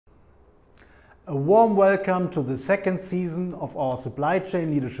A warm welcome to the second season of our Supply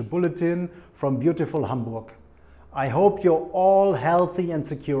Chain Leadership Bulletin from beautiful Hamburg. I hope you're all healthy and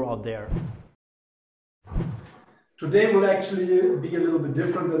secure out there. Today will actually be a little bit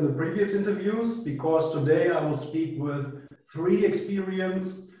different than the previous interviews because today I will speak with 3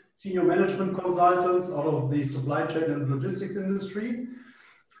 experienced senior management consultants out of the supply chain and logistics industry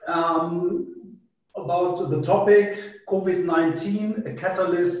about the topic COVID-19, a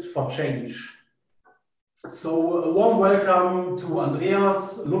catalyst for change. So a warm welcome to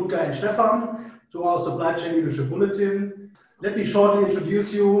Andreas, Ludger and Stefan to our Supply Chain Leadership Bulletin. Let me shortly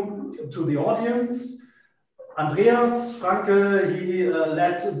introduce you to the audience. Andreas Franke, he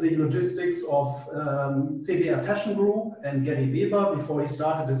led the logistics of CBR Fashion Group and Gary Weber before he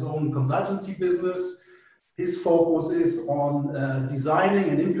started his own consultancy business. His focus is on designing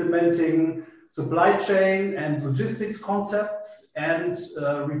and implementing supply chain and logistics concepts and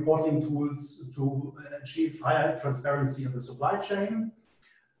reporting tools to achieve higher transparency in the supply chain.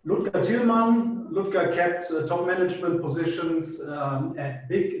 Ludger Tillmann. Ludger kept top management positions at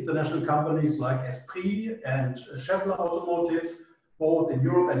big international companies like Esprit and Schaeffler Automotive, both in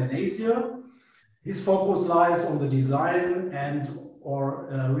Europe and in Asia. His focus lies on the design and or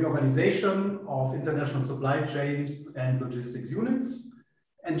reorganization of international supply chains and logistics units.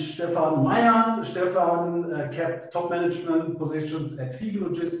 And Stefan Meyer. Stefan kept top management positions at Fiege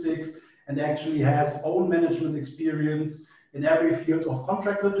Logistics and actually has own management experience in every field of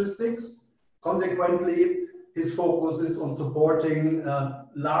contract logistics. Consequently, his focus is on supporting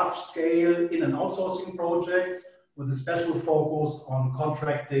large-scale in- and outsourcing projects with a special focus on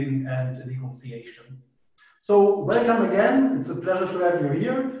contracting and negotiation. So welcome again. It's a pleasure to have you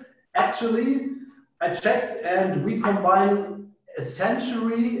here. Actually, I checked and we combine a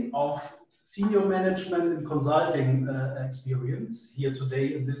century of senior management and consulting experience here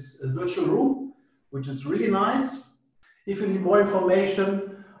today in this virtual room, which is really nice. If you need more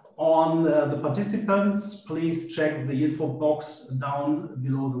information on the participants, please check the info box down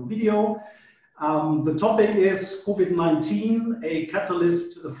below the video. The topic is COVID-19, a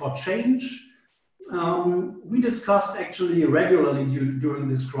catalyst for change. We discussed actually regularly during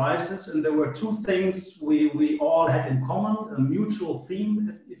this crisis, and there were 2 things we all had in common, a mutual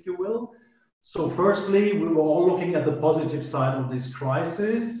theme, if you will. So firstly, we were all looking at the positive side of this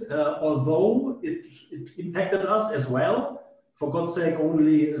crisis, although it impacted us as well, for God's sake,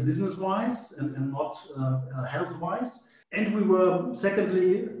 only business-wise and not health-wise. And we were,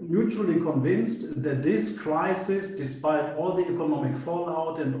 secondly, mutually convinced that this crisis, despite all the economic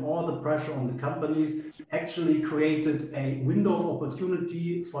fallout and all the pressure on the companies, actually created a window of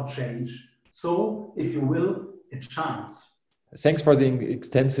opportunity for change. So, if you will, a chance. Thanks for the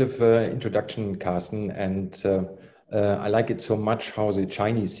extensive introduction, Carsten. And I like it so much how the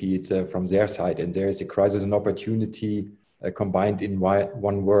Chinese see it from their side. And there is a crisis and opportunity combined in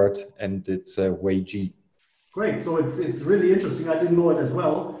one word, and it's Wei Ji. Great. So it's really interesting. I didn't know it as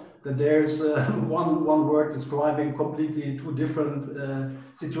well, that there's one word describing completely 2 different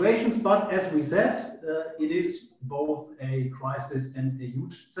situations. But as we said, it is both a crisis and a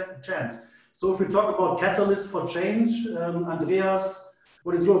huge chance. So if we talk about catalysts for change, Andreas,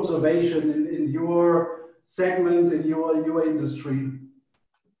 what is your observation in your segment, in your industry?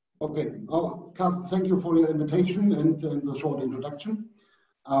 Okay, Carsten, thank you for your invitation and the short introduction.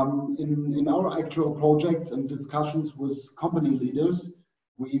 In our actual projects and discussions with company leaders,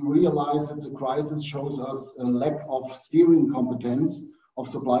 we realize that the crisis shows us a lack of steering competence of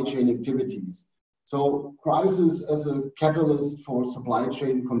supply chain activities. So crisis as a catalyst for supply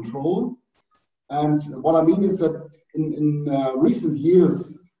chain control. And what I mean is that in recent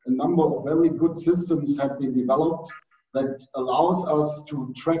years, a number of very good systems have been developed that allows us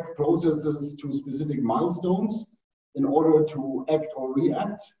to track processes to specific milestones in order to act or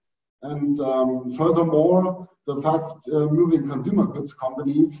react. And furthermore, the fast-moving consumer goods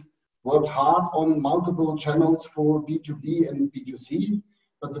companies worked hard on multiple channels for B2B and B2C,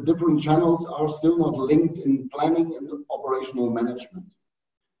 but the different channels are still not linked in planning and operational management.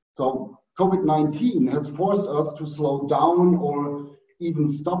 So COVID-19 has forced us to slow down or even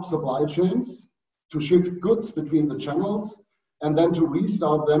stop supply chains, to shift goods between the channels, and then to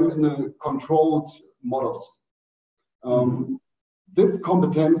restart them in a controlled models. This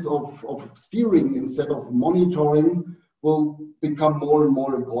competence of steering instead of monitoring will become more and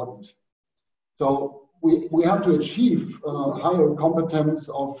more important. So we have to achieve higher competence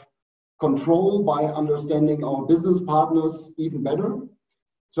of control by understanding our business partners even better.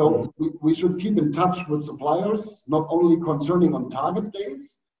 So we should keep in touch with suppliers, not only concerning on target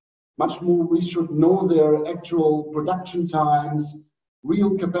dates, much more we should know their actual production times,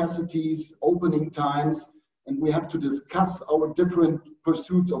 real capacities, opening times, and we have to discuss our different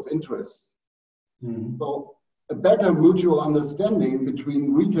pursuits of interest. So a better mutual understanding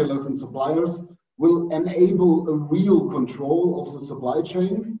between retailers and suppliers will enable a real control of the supply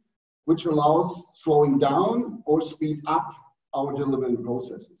chain, which allows slowing down or speed up our delivering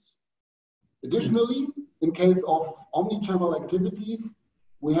processes. Additionally, in case of omni-channel activities,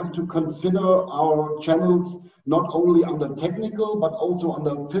 we have to consider our channels not only under technical, but also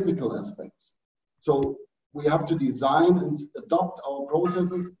under physical aspects. So we have to design and adopt our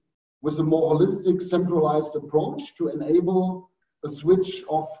processes with a more holistic, centralized approach to enable a switch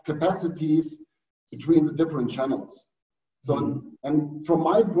of capacities between the different channels. So, and from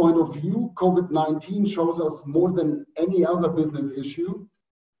my point of view, COVID-19 shows us more than any other business issue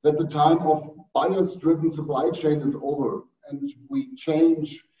that the time of bias-driven supply chain is over, and we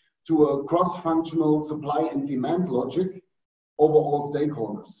change to a cross-functional supply and demand logic over all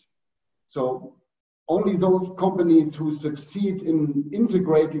stakeholders. So only those companies who succeed in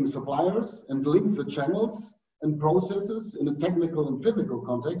integrating suppliers and link the channels and processes in a technical and physical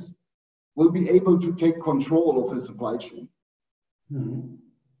context will be able to take control of the supply chain.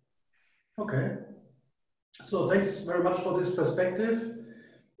 Okay. So thanks very much for this perspective.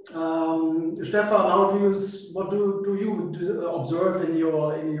 Stefan, what do you observe in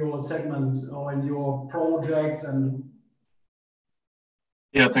your segment or in your projects? And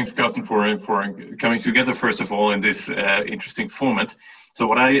yeah, thanks, Carsten, for coming together first of all in this interesting format. So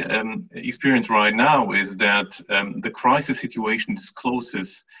what I experience right now is that the crisis situation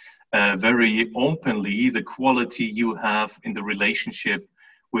discloses very openly the quality you have in the relationship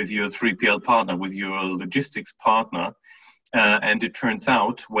with your 3PL partner, with your logistics partner. And it turns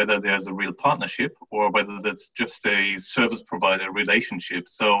out whether there's a real partnership or whether that's just a service provider relationship.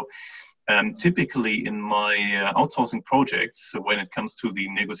 So typically in my outsourcing projects, when it comes to the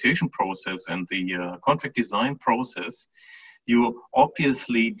negotiation process and the contract design process, you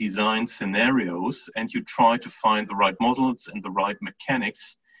obviously design scenarios and you try to find the right models and the right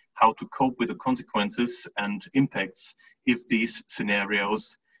mechanics how to cope with the consequences and impacts if these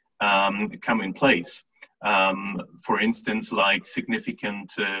scenarios come in place. For instance, like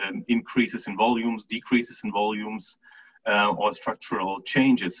significant increases in volumes, decreases in volumes, or structural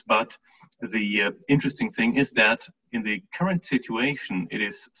changes. But the interesting thing is that in the current situation, it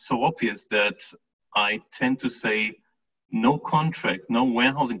is so obvious that I tend to say no contract, no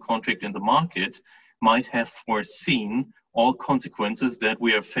warehousing contract in the market might have foreseen all consequences that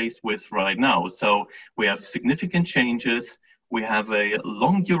we are faced with right now. So we have significant changes. We have a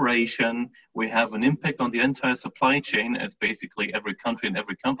long duration, we have an impact on the entire supply chain as basically every country and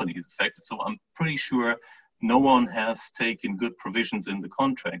every company is affected. So I'm pretty sure no one has taken good provisions in the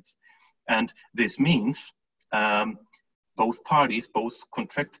contracts. And this means both parties, both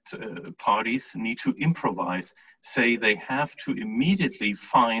contract parties need to improvise, say they have to immediately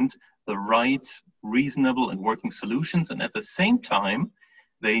find the right, reasonable and working solutions. And at the same time,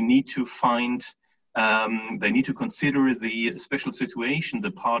 they need to find they need to consider the special situation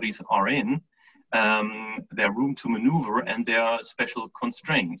the parties are in, their room to maneuver and their special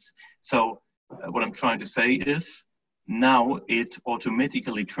constraints. So what I'm trying to say is now it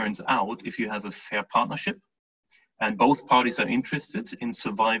automatically turns out if you have a fair partnership and both parties are interested in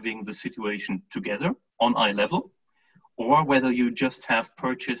surviving the situation together on eye level, or whether you just have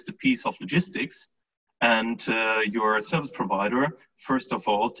purchased a piece of logistics and your service provider, first of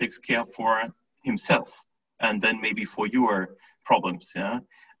all, takes care for himself and then maybe for your problems. Yeah.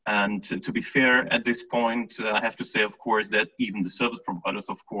 And to be fair, at this point, I have to say, of course, that even the service providers,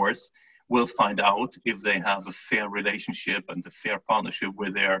 of course, will find out if they have a fair relationship and a fair partnership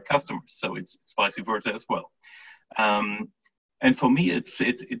with their customers. So it's vice versa as well. And for me, it's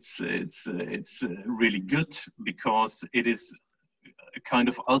really good because it is a kind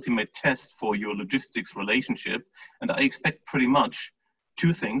of ultimate test for your logistics relationship. And I expect pretty much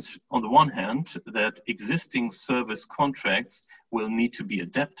two things. On the one hand, that existing service contracts will need to be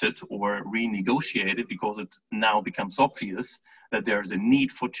adapted or renegotiated because it now becomes obvious that there is a need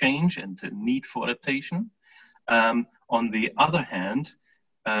for change and a need for adaptation. On the other hand,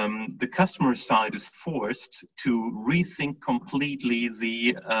 the customer side is forced to rethink completely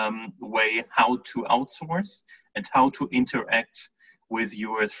the way how to outsource and how to interact with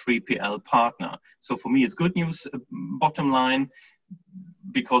your 3PL partner. So for me, it's good news, bottom line,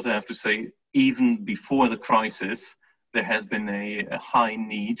 because I have to say, even before the crisis, there has been a high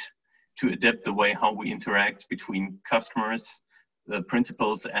need to adapt the way how we interact between customers, the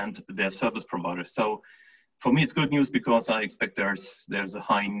principals, and their service providers. So for me, it's good news because I expect there's a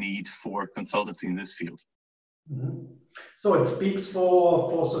high need for consultancy in this field. Mm-hmm. So it speaks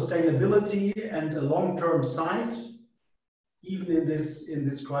for sustainability and a long-term sight, even in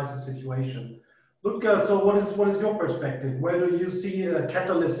this crisis situation. Ludger, so what is your perspective? Where do you see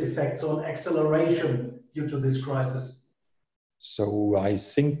catalyst effects on acceleration due to this crisis? So I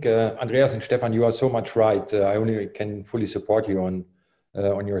think, Andreas and Stefan, you are so much right. I only can fully support you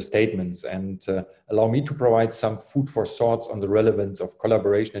on your statements, and allow me to provide some food for thoughts on the relevance of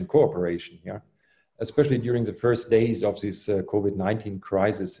collaboration and cooperation here. Especially during the first days of this COVID-19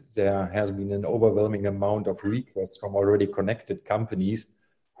 crisis, there has been an overwhelming amount of requests from already connected companies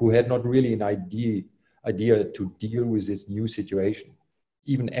who had not really an idea to deal with this new situation,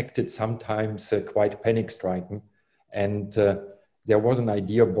 even acted sometimes quite panic-striking. And there was an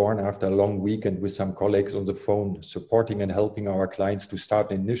idea born after a long weekend with some colleagues on the phone, supporting and helping our clients to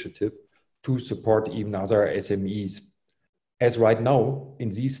start an initiative to support even other SMEs. As right now, in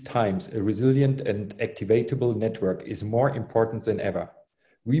these times, a resilient and activatable network is more important than ever.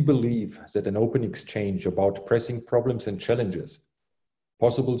 We believe that an open exchange about pressing problems and challenges,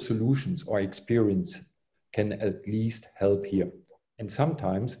 possible solutions or experience can at least help here. And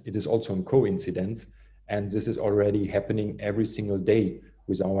sometimes it is also a coincidence, and this is already happening every single day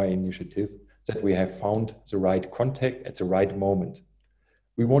with our initiative, that we have found the right contact at the right moment.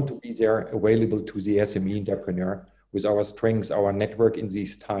 We want to be there available to the SME entrepreneur with our strengths, our network in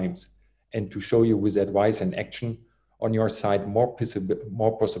these times, and to show you with advice and action on your side more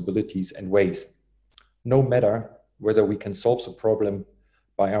possibilities and ways. No matter whether we can solve the problem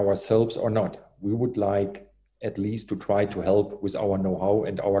by ourselves or not, we would like at least to try to help with our know-how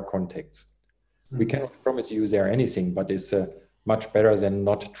and our contacts. We cannot promise you there anything, but it's much better than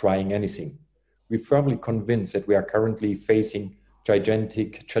not trying anything. We're firmly convinced that we are currently facing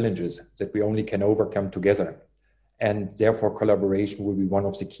gigantic challenges that we only can overcome together. And therefore collaboration will be one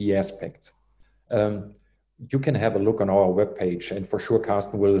of the key aspects. You can have a look on our webpage, and for sure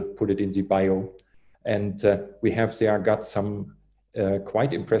Carsten will put it in the bio. And we have there got some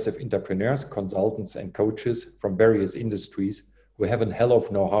quite impressive entrepreneurs, consultants and coaches from various industries who have a hell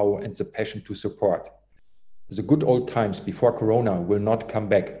of know-how and the passion to support. The good old times before Corona will not come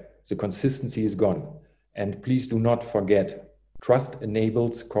back. The consistency is gone. And please do not forget, trust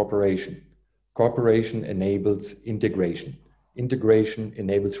enables cooperation. Cooperation enables integration. Integration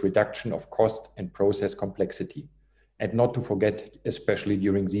enables reduction of cost and process complexity. And not to forget, especially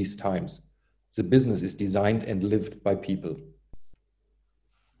during these times, the business is designed and lived by people.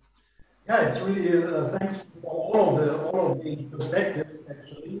 Yeah, it's really thanks for all of the perspectives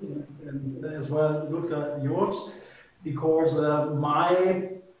actually, and as well, Ludger, yours, because my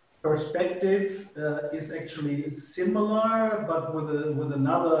perspective is actually similar, but with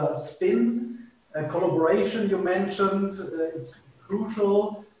another spin. Collaboration you mentioned, it's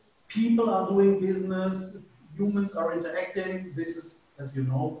crucial. People are doing business, humans are interacting. This is, as you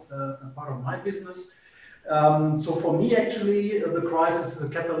know, a part of my business. So for me, actually, the crisis is a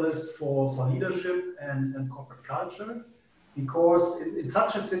catalyst for leadership and corporate culture, because in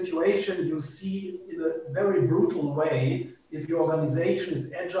such a situation, you see in a very brutal way, if your organization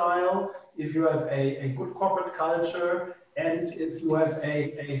is agile, if you have a good corporate culture, and if you have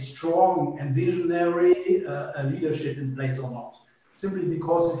a strong and visionary leadership in place or not. Simply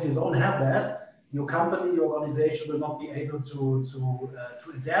because if you don't have that, your company, your organization will not be able to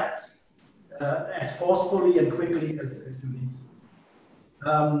adapt as forcefully and quickly as you need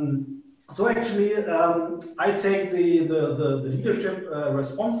to. So actually, I take the leadership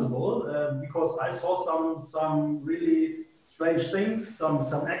responsible because I saw some really strange things,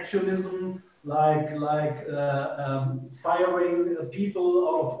 some actualism, like firing people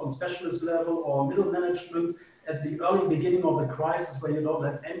on specialist level or middle management at the early beginning of the crisis, where you don't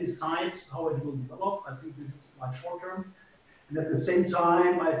have any sight how it will develop. I think this is quite short term. And at the same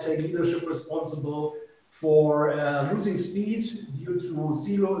time, I take leadership responsible for losing speed due to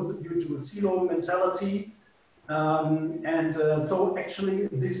a silo mentality. So actually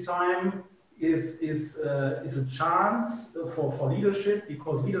this time is a chance for leadership,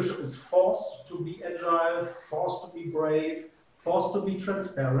 because leadership is forced to be agile, forced to be brave, forced to be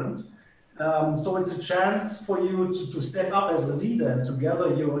transparent. So it's a chance for you to step up as a leader and to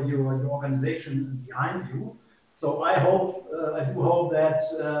gather your organization behind you. So I do hope that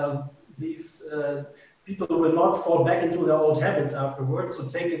these people will not fall back into their old habits afterwards. So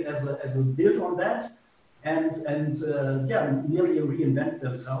take it as a build on that, and nearly reinvent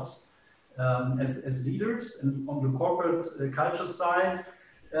themselves as leaders. And on the corporate culture side,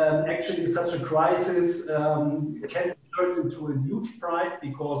 actually such a crisis can be turned into a huge pride,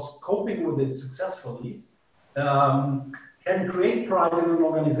 because coping with it successfully can create pride in an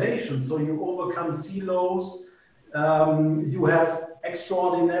organization. So you overcome silos, You have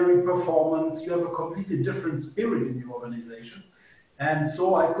extraordinary performance. You have a completely different spirit in your organization. And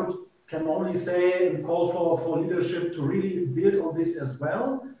so I can only say and call for leadership to really build on this as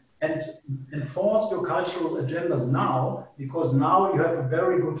well and enforce your cultural agendas now, because now you have a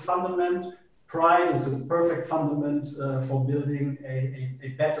very good fundament. Pride is a perfect fundament for building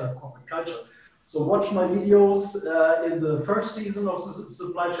a better corporate culture. So watch my videos in the first season of the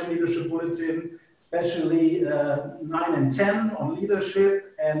Supply Chain Leadership Bulletin, especially 9 and 10 on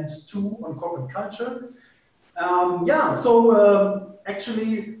leadership and 2 on corporate culture.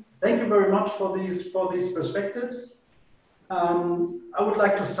 Actually, thank you very much for these perspectives. I would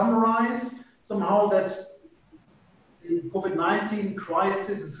like to summarize somehow that the COVID-19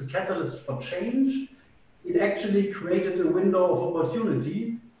 crisis is a catalyst for change. It actually created a window of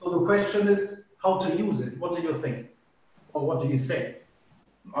opportunity. So the question is how to use it. What do you think? Or what do you say?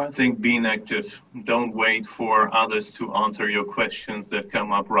 I think being active. Don't wait for others to answer your questions that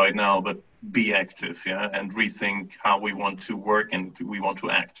come up right now, but be active, yeah, and rethink how we want to work and we want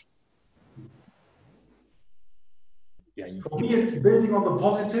to act. Yeah, for me, it's building on the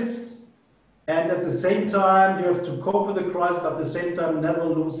positives, and at the same time, you have to cope with the crisis, but at the same time, never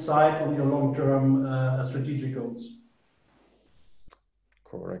lose sight on your long-term strategic goals.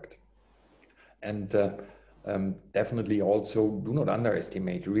 Correct. And definitely also do not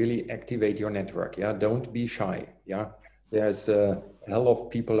underestimate, really activate your network. Yeah, don't be shy. Yeah, there's a hell of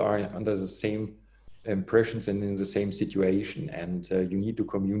people are under the same impressions and in the same situation, and you need to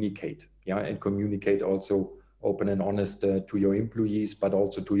communicate. Yeah, and communicate also open and honest to your employees, but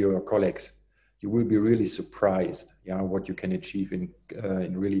also to your colleagues. You will be really surprised, yeah, what you can achieve in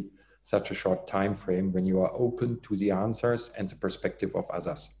really such a short time frame when you are open to the answers and the perspective of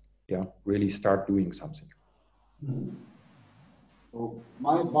others. Yeah, really start doing something. So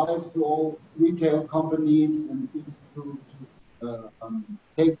my advice to all retail companies is to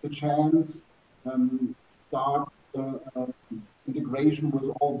take the chance, start integration with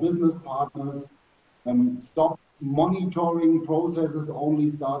all business partners, stop monitoring processes, only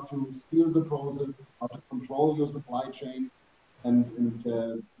start to steer the process, start to control your supply chain, and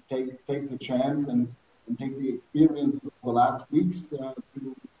take the chance and take the experiences of the last weeks to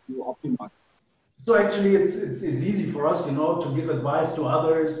optimize. So actually, it's easy for us, you know, to give advice to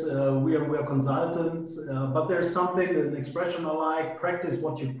others. We are consultants, but there's something, an expression I like: practice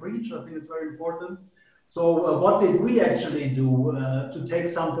what you preach. I think it's very important. So what did we actually do to take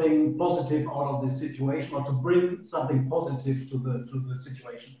something positive out of this situation, or to bring something positive to the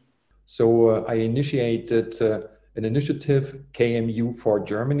situation? So I initiated an initiative, KMU for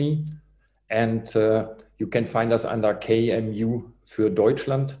Germany, and you can find us under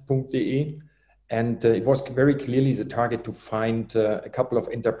kmufürdeutschland.de. And it was very clearly the target to find a couple of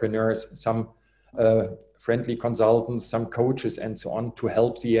entrepreneurs, some friendly consultants, some coaches, and so on, to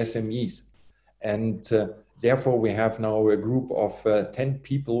help the SMEs. And therefore, we have now a group of 10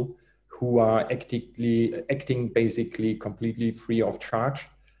 people who are acting basically completely free of charge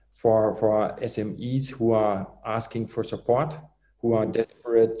for SMEs who are asking for support, who are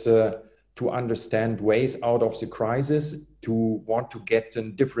desperate to understand ways out of the crisis, to want to get a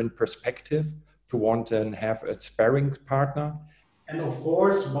different perspective, to want and have a sparring partner. And of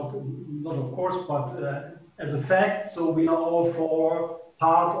course, but not of course, but as a fact, so we are all for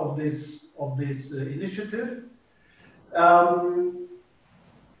part of this initiative.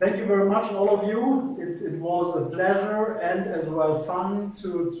 Thank you very much, all of you. It was a pleasure and as well fun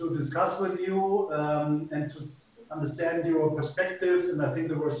to discuss with you and to understand your perspectives. And I think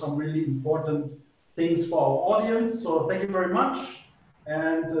there were some really important things for our audience. So thank you very much,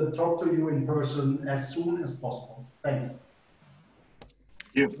 and talk to you in person as soon as possible. Thanks.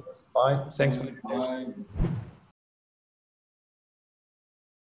 Yeah. Bye. Thanks for Bye.